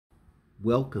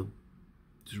Welcome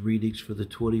to readings for the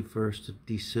 21st of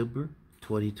December,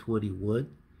 2021.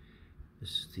 This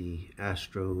is the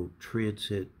Astro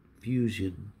Transit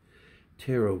Fusion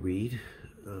Tarot read,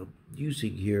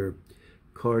 using here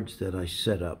cards that I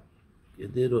set up.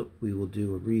 And then we will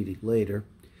do a reading later.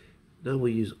 Now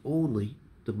we'll use only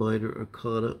the minor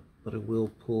arcana, but I will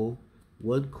pull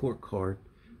one court card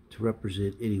to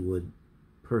represent any one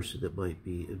person that might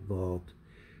be involved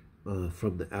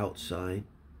from the outside.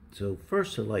 So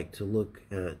first I'd like to look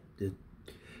at the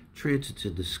transits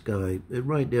in the sky, and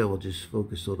right now I'll just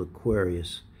focus on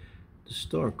Aquarius, the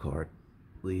star card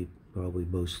we probably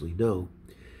mostly know.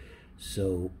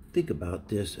 So think about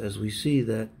this as we see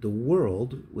that the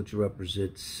world, which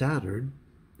represents Saturn,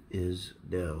 is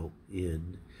now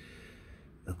in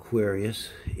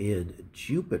Aquarius, and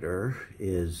Jupiter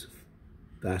is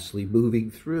vastly moving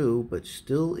through, but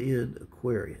still in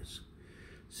Aquarius.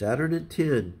 Saturn at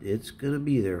 10, it's going to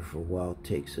be there for a while. It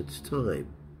takes its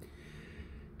time.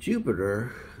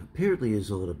 Jupiter apparently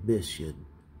is on a mission,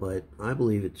 but I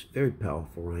believe it's very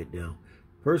powerful right now.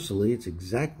 Personally, it's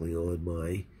exactly on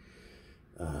my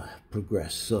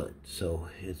progressed sun, so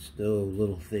it's no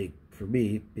little thing for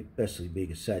me, especially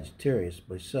being a Sagittarius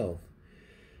myself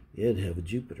and have a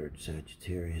Jupiter in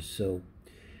Sagittarius. So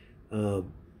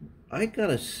I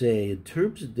gotta say, in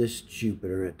terms of this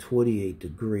Jupiter at 28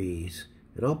 degrees,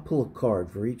 and I'll pull a card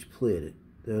for each planet.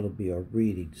 That'll be our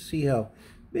reading to see how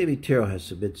maybe tarot has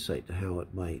some insight to how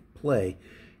it might play.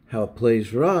 How it plays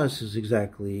for us is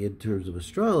exactly in terms of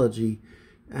astrology.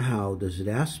 How does it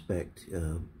aspect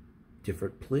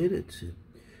different planets? And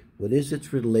what is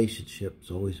its relationship? It's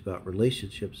always about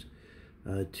relationships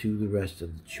to the rest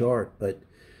of the chart. But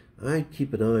I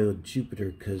keep an eye on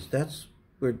Jupiter because that's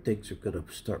where things are going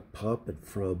to start popping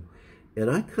from. And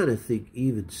I kind of think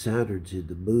even Saturn's in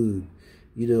the mood.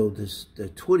 You know, the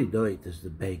 29th is the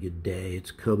banging day.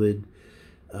 It's coming.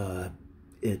 I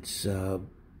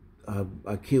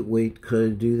can't wait to kind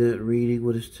of do that reading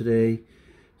with us today.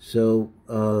 So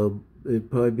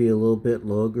it'd probably be a little bit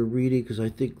longer reading because I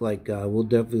think we'll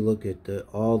definitely look at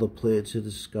all the planets in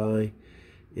the sky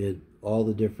and all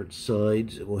the different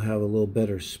signs. And we'll have a little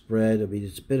better spread. I mean,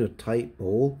 it's been a tight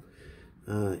bowl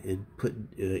and putting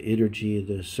energy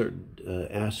in a certain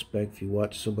aspect. If you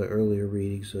watch some of my earlier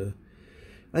readings,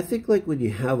 I think like when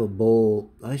you have a bowl,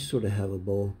 I sort of have a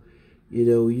bowl, you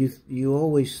know, you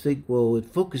always think, well, it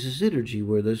focuses energy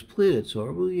where those planets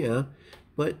are. Well, yeah,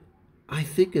 but I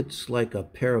think it's like a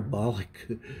parabolic,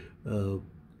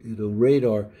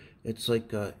 radar. It's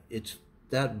like it's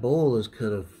that bowl is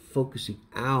kind of focusing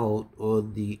out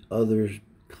on the other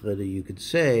kind of, you could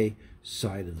say,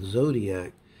 side of the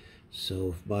zodiac.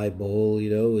 So if my bowl,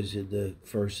 is in the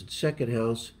first and second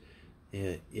house,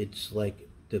 it's like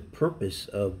the purpose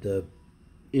of the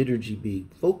energy being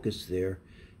focused there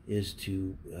is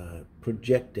to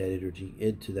project that energy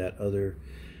into that other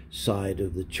side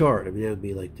of the chart. I mean, that would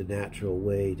be like the natural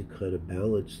way to kind of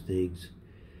balance things.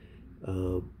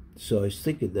 So I was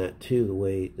thinking that too, the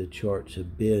way the charts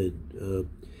have been.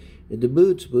 And the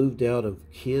moon's moved out of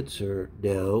Cancer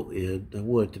now, and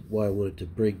why I wanted to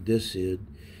bring this in,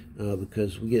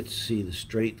 because we get to see the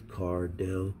Strength card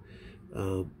now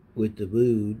with the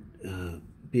moon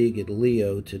being in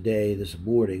Leo today, this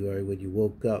morning, or when you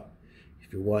woke up,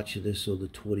 if you're watching this on the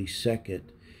 22nd.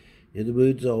 And the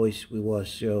moon's always, we want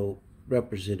to show,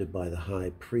 represented by the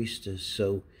High Priestess.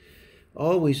 So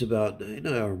always about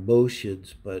not our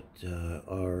emotions, but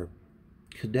our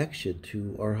connection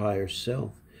to our higher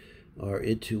self, our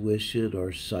intuition,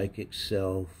 our psychic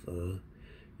self. A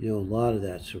lot of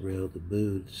that's around the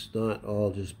moon. It's not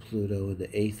all just Pluto in the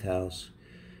 8th house.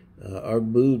 Our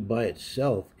moon by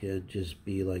itself can just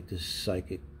be like this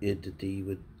psychic entity.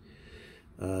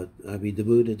 The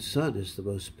moon and sun is the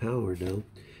most power now.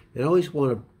 And I always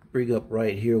want to bring up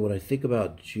right here, when I think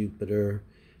about Jupiter,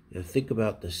 and I think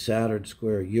about the Saturn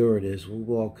square Uranus,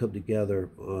 we'll all come together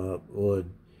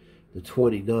on the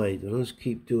 29th. And let's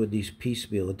keep doing these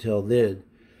piecemeal until then.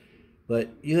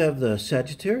 But you have the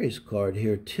Sagittarius card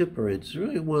here, Temperance. I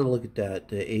really want to look at that,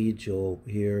 the angel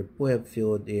here. Boy, I'm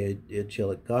feeling the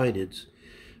angelic guidance.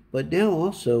 But now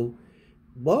also,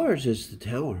 Mars is the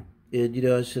tower. And,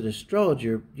 as an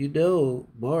astrologer,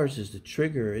 Mars is the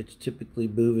trigger. It's typically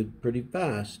moving pretty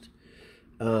fast.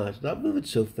 It's not moving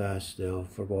so fast now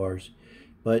for Mars.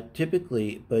 But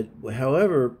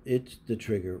however, it's the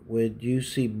trigger. When you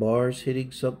see Mars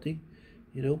hitting something,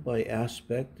 by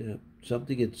aspect,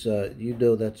 something, it's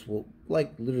that's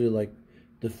literally like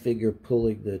the finger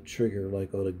pulling the trigger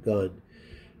like on a gun.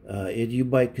 And you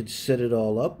might can set it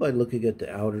all up by looking at the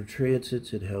outer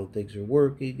transits and how things are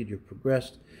working, and you're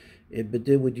progressed. But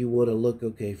then when you want to look,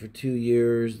 okay, for 2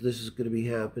 years, this is going to be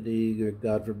happening, or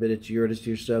God forbid it's Uranus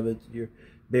to your 7th, your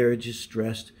marriage is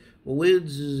stressed. Well,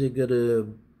 when's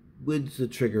the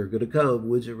trigger going to come?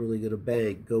 When's it really going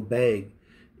to go bang?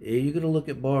 And you're going to look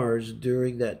at Mars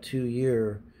during that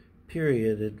 2-year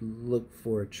period and look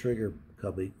for a trigger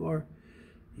coming, or,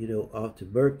 off to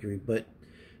Mercury. But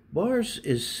Mars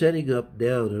is setting up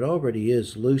now, and it already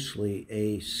is loosely,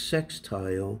 a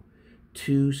sextile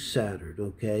to Saturn,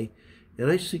 okay? And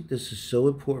I think this is so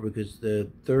important because the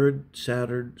third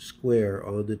Saturn square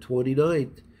on the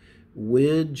 29th,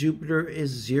 when Jupiter is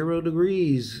 0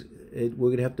 degrees, and we're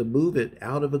going to have to move it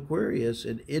out of Aquarius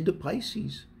and into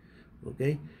Pisces,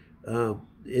 okay?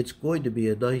 It's going to be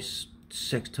a nice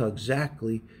sextile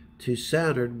exactly to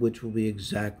Saturn, which will be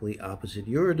exactly opposite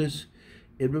Uranus.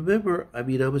 And remember, I'm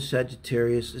a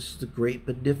Sagittarius. This is the great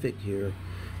benefic here.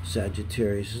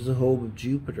 Sagittarius is the home of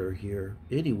Jupiter here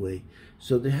anyway.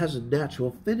 So it has a natural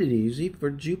affinity, you see, for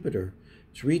Jupiter.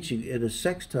 It's reaching in a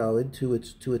sextile into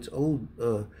its own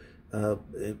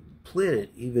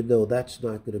planet, even though that's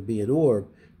not going to be an orb.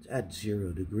 It's at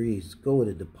 0 degrees, going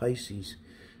into Pisces.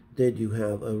 Then you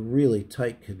have a really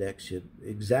tight connection,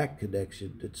 exact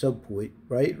connection at some point,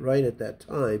 right at that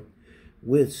time,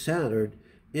 with Saturn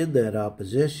in that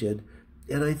opposition.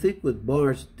 And I think with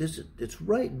Mars, it's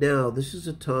right now, this is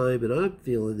a time, and I'm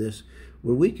feeling this,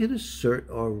 where we can assert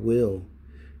our will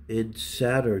in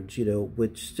Saturn,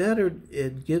 which Saturn,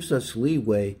 it gives us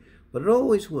leeway, but it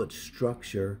always wants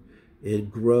structure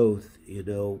and growth, it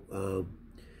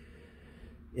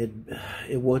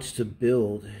wants to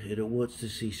build, and it wants to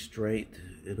see strength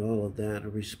and all of that,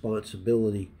 and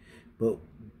responsibility. But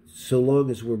so long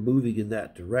as we're moving in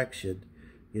that direction,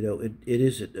 it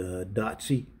isn't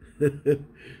Nazi, and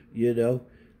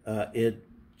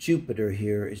Jupiter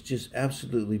here is just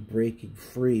absolutely breaking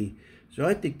free. So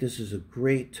I think this is a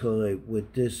great time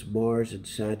with this Mars and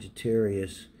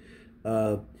Sagittarius.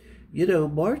 Mars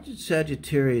and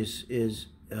Sagittarius is,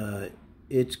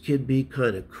 it can be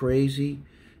kind of crazy.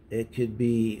 It can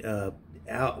be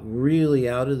really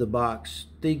out of the box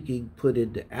thinking put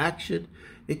into action.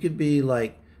 It could be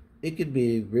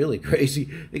really crazy.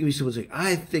 It can be someone saying,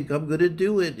 I think I'm going to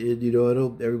do it. And,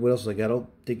 everyone else is like, I don't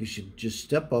think you should just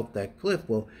step off that cliff.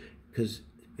 Well, because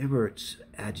remember, it's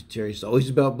Sagittarius. It's always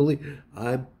about belief.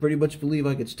 I pretty much believe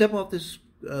I can step off this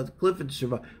cliff and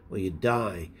survive. Well, you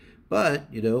die.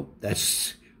 But,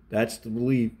 that's the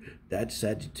belief. That's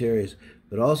Sagittarius.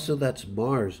 But also that's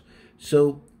Mars.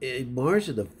 So Mars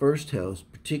in the first house,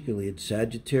 particularly in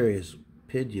Sagittarius,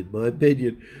 my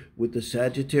opinion, with the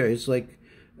Sagittarius,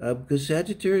 because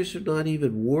Sagittarius are not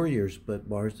even warriors, but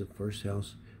Mars, the first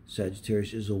house,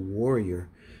 Sagittarius is a warrior.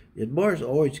 And Mars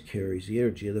always carries the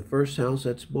energy. In the first house,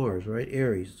 that's Mars, right?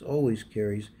 Aries. It always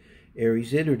carries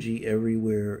Aries energy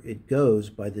everywhere it goes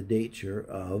by the nature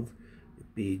of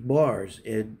being Mars.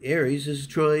 And Aries is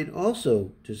trying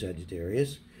also to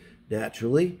Sagittarius,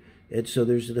 naturally. And so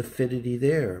there's an affinity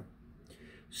there.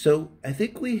 So I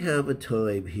think we have a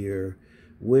time here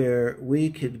where we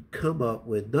can come up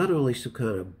with not only some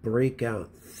kind of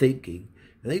breakout thinking.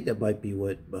 I think that might be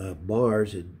what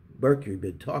Mars and Mercury have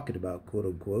been talking about, quote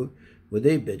unquote, when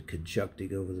they've been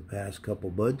conjuncting over the past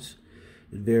couple months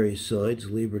in various signs,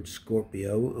 Libra and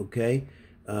Scorpio, okay?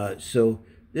 So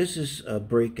this is a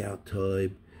breakout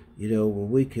time, where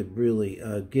we can really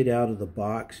get out of the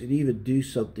box and even do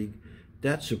something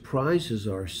that surprises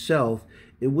ourselves,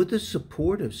 and with the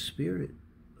support of spirit.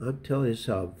 I'm telling you, this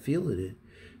how I'm feeling it.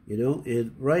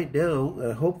 And right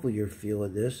now, hopefully you're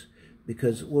feeling this,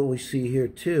 because what we see here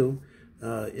too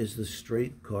is the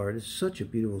Strength card. It's such a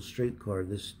beautiful Strength card,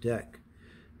 this deck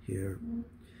here.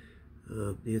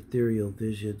 The Ethereal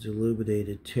Visions,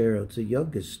 Illuminated Tarot. It's the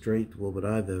youngest Strength woman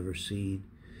I've ever seen.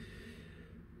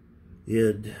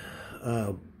 And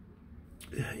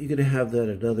you're going to have that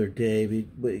another day.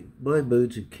 My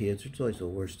moon's in Cancer. It's always the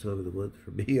worst time of the month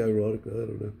for me, ironically. I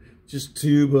don't know. Just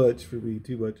too much for me,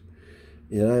 too much.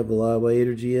 And I have a lot of my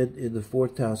energy in the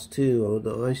 4th house too on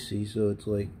the IC, so it's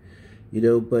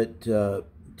but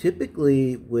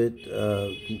typically with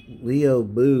Leo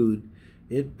moon,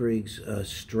 it brings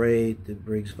strength, it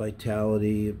brings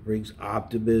vitality, it brings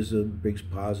optimism, it brings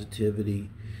positivity.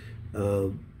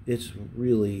 It's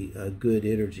really a good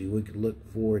energy we can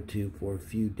look forward to for a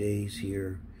few days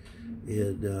here.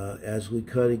 And as we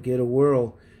kind of get a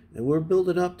whirl, and we're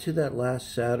building up to that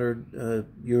last Saturn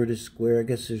Uranus square. I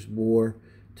guess there's more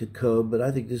to come, but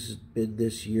I think this has been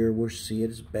this year. We're seeing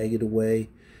it's banging away.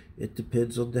 It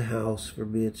depends on the house. For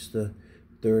me, it's the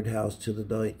 3rd house to the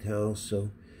 9th house.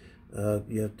 So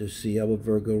you have to see. I'm a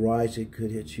Virgo rising.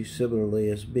 Could hit you similarly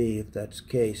as me if that's the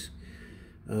case.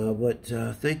 But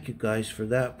thank you guys for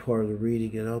that part of the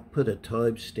reading, and I'll put a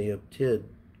timestamp 10.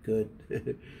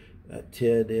 Good. 10.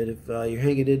 And if you're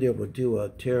hanging in there, we'll do a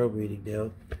tarot reading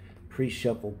now.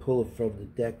 Pre-shuffle, pull it from the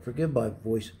deck. Forgive my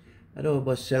voice. I know it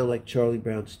must sound like Charlie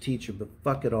Brown's teacher, but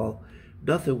fuck it all.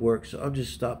 Nothing works. So I'll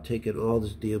just stop taking all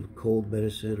this damn cold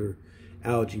medicine or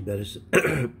allergy medicine.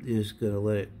 Just gonna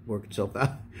let it work itself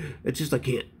out. It's just I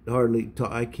can't hardly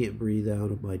talk. I can't breathe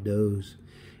out of my nose.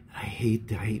 I hate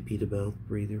being a mouth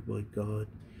breather. My God.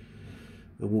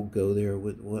 I won't go there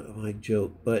with what my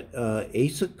joke. But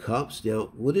Ace of Cups.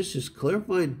 Now, what is this?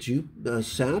 Clarifying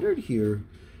Saturn here.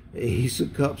 Ace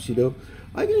of Cups, you know.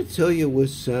 I got to tell you with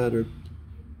Saturn,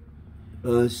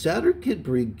 Saturn can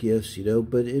bring gifts, you know,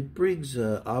 but it brings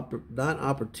not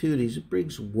opportunities. It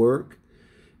brings work,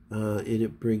 and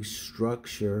it brings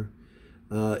structure,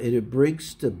 and it brings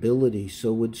stability.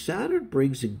 So when Saturn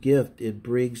brings a gift, it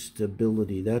brings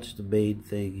stability. That's the main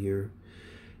thing here.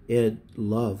 And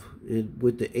love. And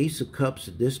with the Ace of Cups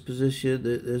in this position,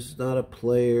 it's not a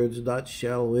player. It's not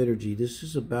shallow energy. This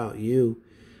is about you.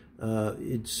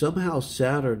 And somehow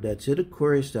Saturn, that's in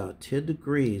Aquarius now, 10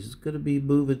 degrees, it's going to be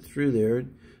moving through there.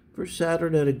 And for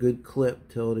Saturn at a good clip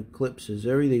till it eclipses,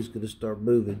 everything's going to start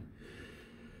moving.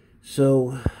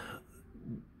 So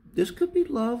this could be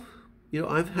love. You know,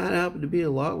 I've had happen to be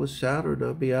a lot with Saturn.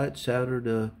 I'll be at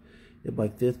Saturn in my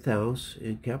 5th house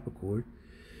in Capricorn.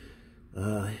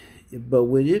 But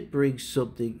when it brings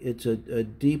something, it's a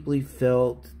deeply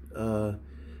felt a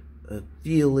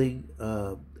feeling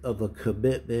of a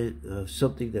commitment, of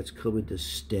something that's coming to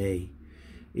stay.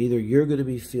 Either you're going to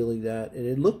be feeling that, and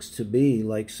it looks to me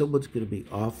like someone's going to be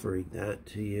offering that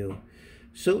to you.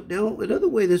 So now another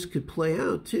way this could play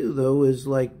out too, though, is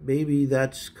like maybe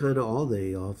that's kind of all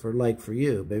they offer. Like for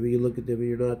you, maybe you look at them and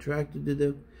you're not attracted to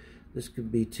them. This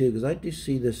could be too, because I do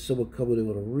see this someone coming in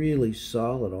with a really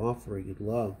solid offering in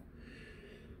love.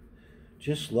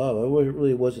 Just love. I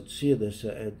really wasn't seeing this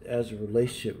as a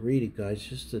relationship reading, guys.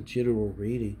 Just a general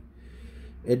reading.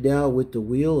 And now with the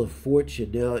Wheel of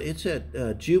Fortune, now it's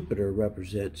at Jupiter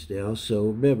represents now. So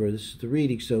remember, this is the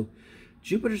reading. So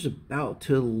Jupiter's about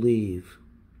to leave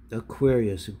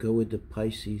Aquarius and go into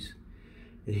Pisces.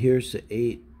 And here's the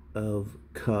 8 of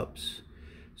Cups.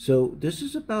 So this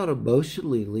is about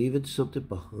emotionally leaving something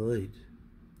behind.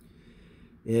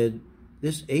 And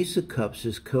this Ace of Cups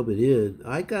is coming in.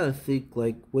 I got to think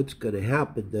like what's going to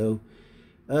happen though.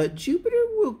 Jupiter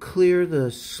will clear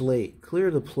the slate, clear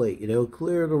the plate, you know,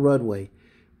 clear the runway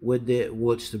when it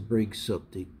wants to bring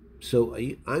something. So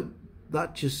I'm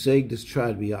not just saying this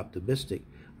trying to be optimistic.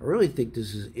 I really think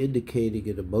this is indicating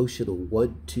an emotional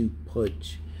 1-2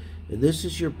 punch. And this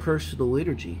is your personal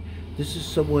energy. This is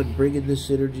someone bringing this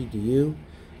energy to you.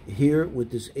 Here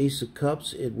with this Ace of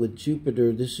Cups and with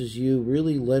Jupiter, this is you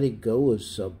really letting go of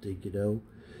something, you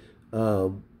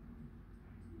know.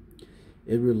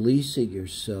 And releasing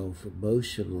yourself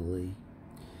emotionally.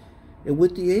 And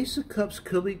with the Ace of Cups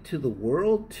coming to the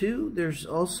world too, there's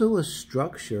also a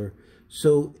structure.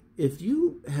 So if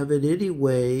you have in any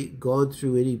way gone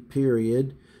through any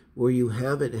period where you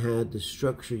haven't had the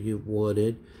structure you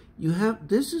wanted, you have,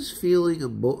 this is feeling,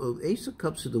 Ace of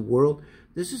Cups in the world,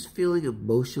 this is feeling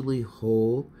emotionally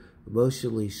whole,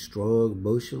 emotionally strong,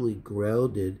 emotionally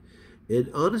grounded.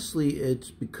 And honestly, it's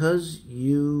because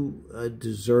you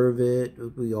deserve it.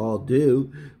 We all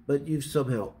do. But you've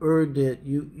somehow earned it.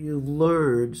 You've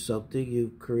learned something.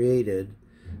 You've created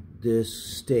this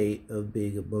state of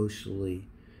being emotionally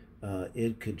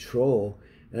in control.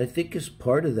 And I think as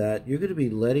part of that, you're going to be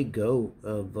letting go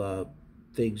of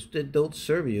things that don't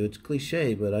serve you. It's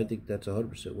cliche, but I think that's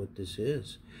 100% what this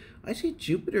is. I see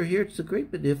Jupiter here. It's the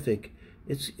great benefic.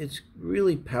 It's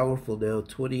really powerful now.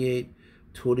 28,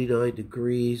 29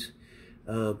 degrees.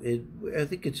 And I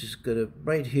think it's just going to,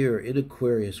 right here in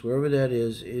Aquarius, wherever that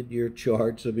is in your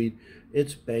charts, I mean,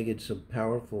 it's banging some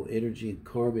powerful energy and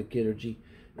karmic energy.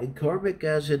 And karmic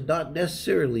as in not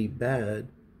necessarily bad.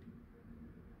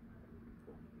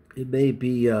 It may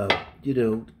be, you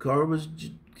know, karma's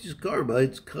just karma.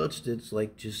 It's constant. It's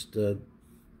like just,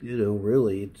 you know,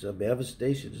 really, it's a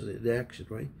manifestation in action,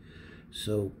 right?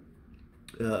 So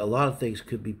a lot of things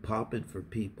could be popping for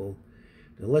people.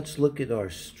 Now let's look at our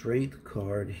strength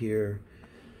card here.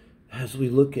 As we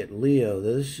look at Leo,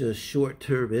 this is a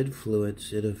short-term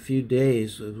influence. In a few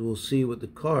days, we'll see with the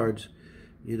cards,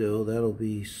 you know, that'll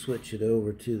be switching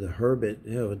over to the Hermit,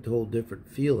 you know, a whole different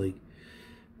feeling.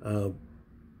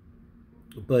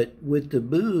 But with the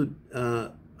Moon,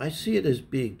 I see it as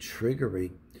being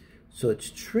triggering. So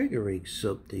it's triggering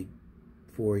something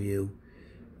for you.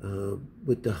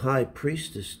 With the High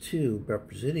Priestess, too,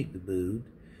 representing the Moon.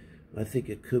 I think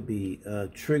it could be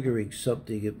triggering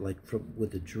something like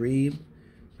with a dream.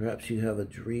 Perhaps you have a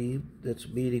dream that's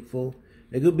meaningful.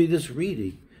 It could be this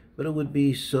reading, but it would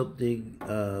be something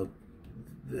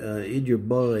in your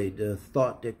mind, a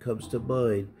thought that comes to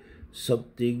mind,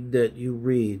 something that you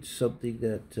read, something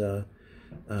that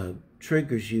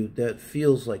triggers you, that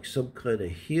feels like some kind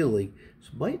of healing. This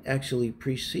might actually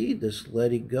precede this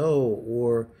letting go,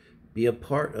 or be a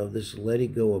part of this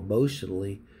letting go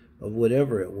emotionally of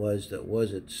whatever it was that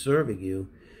wasn't serving you.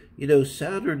 You know,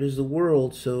 Saturn is the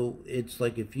world, so it's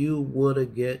like if you want to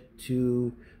get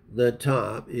to the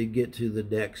top and get to the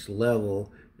next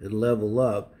level and level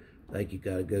up, like you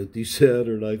got to go through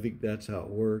Saturn. I think that's how it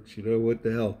works. You know, what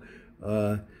the hell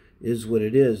is what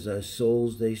it is.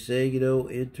 Souls, they say, you know,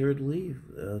 enter and leave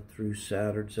through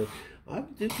Saturn. So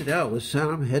I've dipped it out with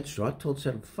Saturn. I'm headstrong. I told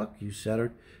Saturn, fuck you,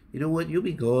 Saturn. You know what? You'll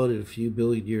be gone in a few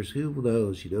billion years. Who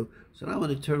knows, you know? So I'm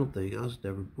an eternal thing. I was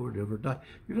never born, never die.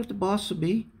 You're not the boss of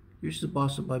me. You're just the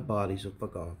boss of my body, so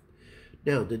fuck off.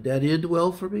 Now, did that end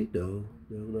well for me? No,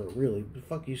 not really. But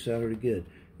fuck you, Saturn, again.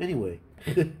 Anyway,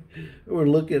 we're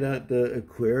looking at the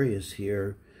Aquarius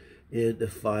here, and the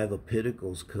Five of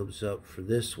Pentacles comes up for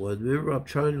this one. Remember, I'm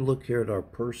trying to look here at our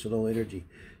personal energy,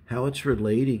 how it's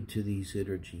relating to these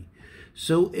energy.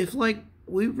 So if, like,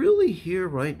 we really here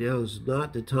right now is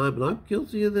not the time, and I'm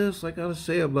guilty of this. I gotta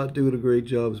say, I'm not doing a great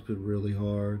job. It's been really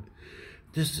hard.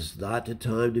 This is not the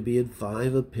time to be in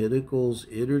Five of Pentacles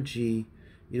energy,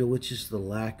 you know, which is the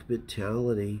lack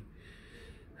mentality,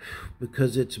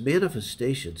 because it's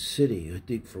manifestation city, I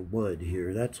think, for one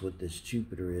here. That's what this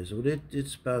Jupiter is. When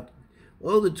it's about,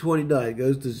 on the 29th, it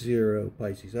goes to 0,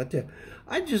 Pisces. I tell you,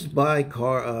 I just buy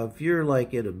car. If you're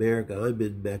like in America, I'm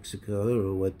in Mexico. I don't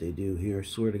know what they do here,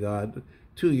 swear to God.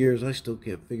 2 years, I still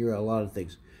can't figure out a lot of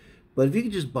things. But if you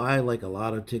can just buy like a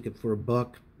lotto ticket for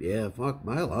 $1, yeah, fuck,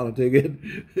 buy a lotto ticket.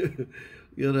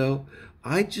 You know,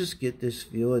 I just get this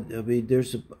feeling. I mean,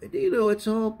 there's a, you know, it's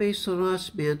all based on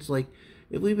us, man. It's like,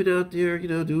 if we've been out there, you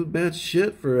know, doing bad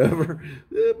shit forever,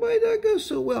 it might not go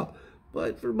so well.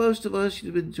 But for most of us,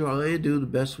 you've been trying, doing the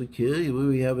best we can.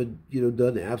 We haven't, you know,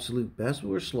 done the absolute best, but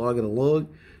we're slogging along.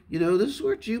 You know, this is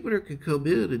where Jupiter can come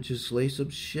in and just lay some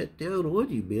shit down on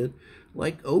you, man.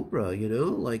 Like Oprah, you know,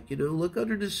 like, you know, look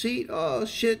under the seat. Oh,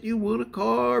 shit, you want a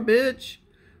car, bitch?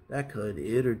 That kind of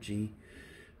energy.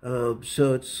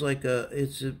 So it's like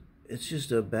it's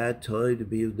just a bad time to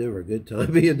be, never a good time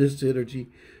to be in this energy,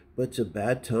 but it's a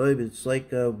bad time. It's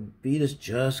like Venus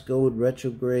just going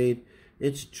retrograde.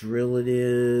 It's drilling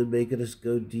in, making us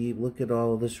go deep. Look at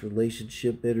all of this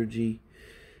relationship energy.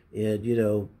 And, you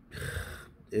know,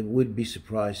 it wouldn't be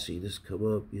surprised to see this come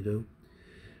up, you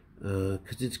know,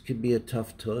 because it can be a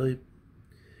tough time.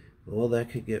 All that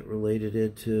could get related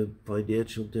into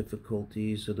financial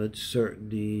difficulties and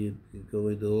uncertainty, and go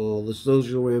into all the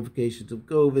social ramifications of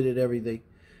COVID and everything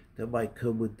that might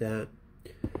come with that,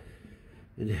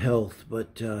 and health.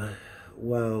 But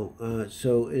wow,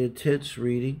 so an intense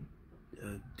reading.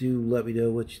 Do let me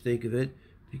know what you think of it.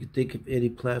 If you can think of any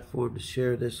platform to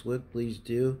share this with, please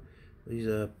do. Please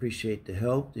appreciate the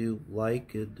help. Do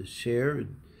like and share,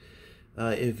 and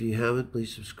if you haven't,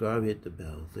 please subscribe, hit the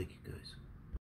bell. Thank you, guys.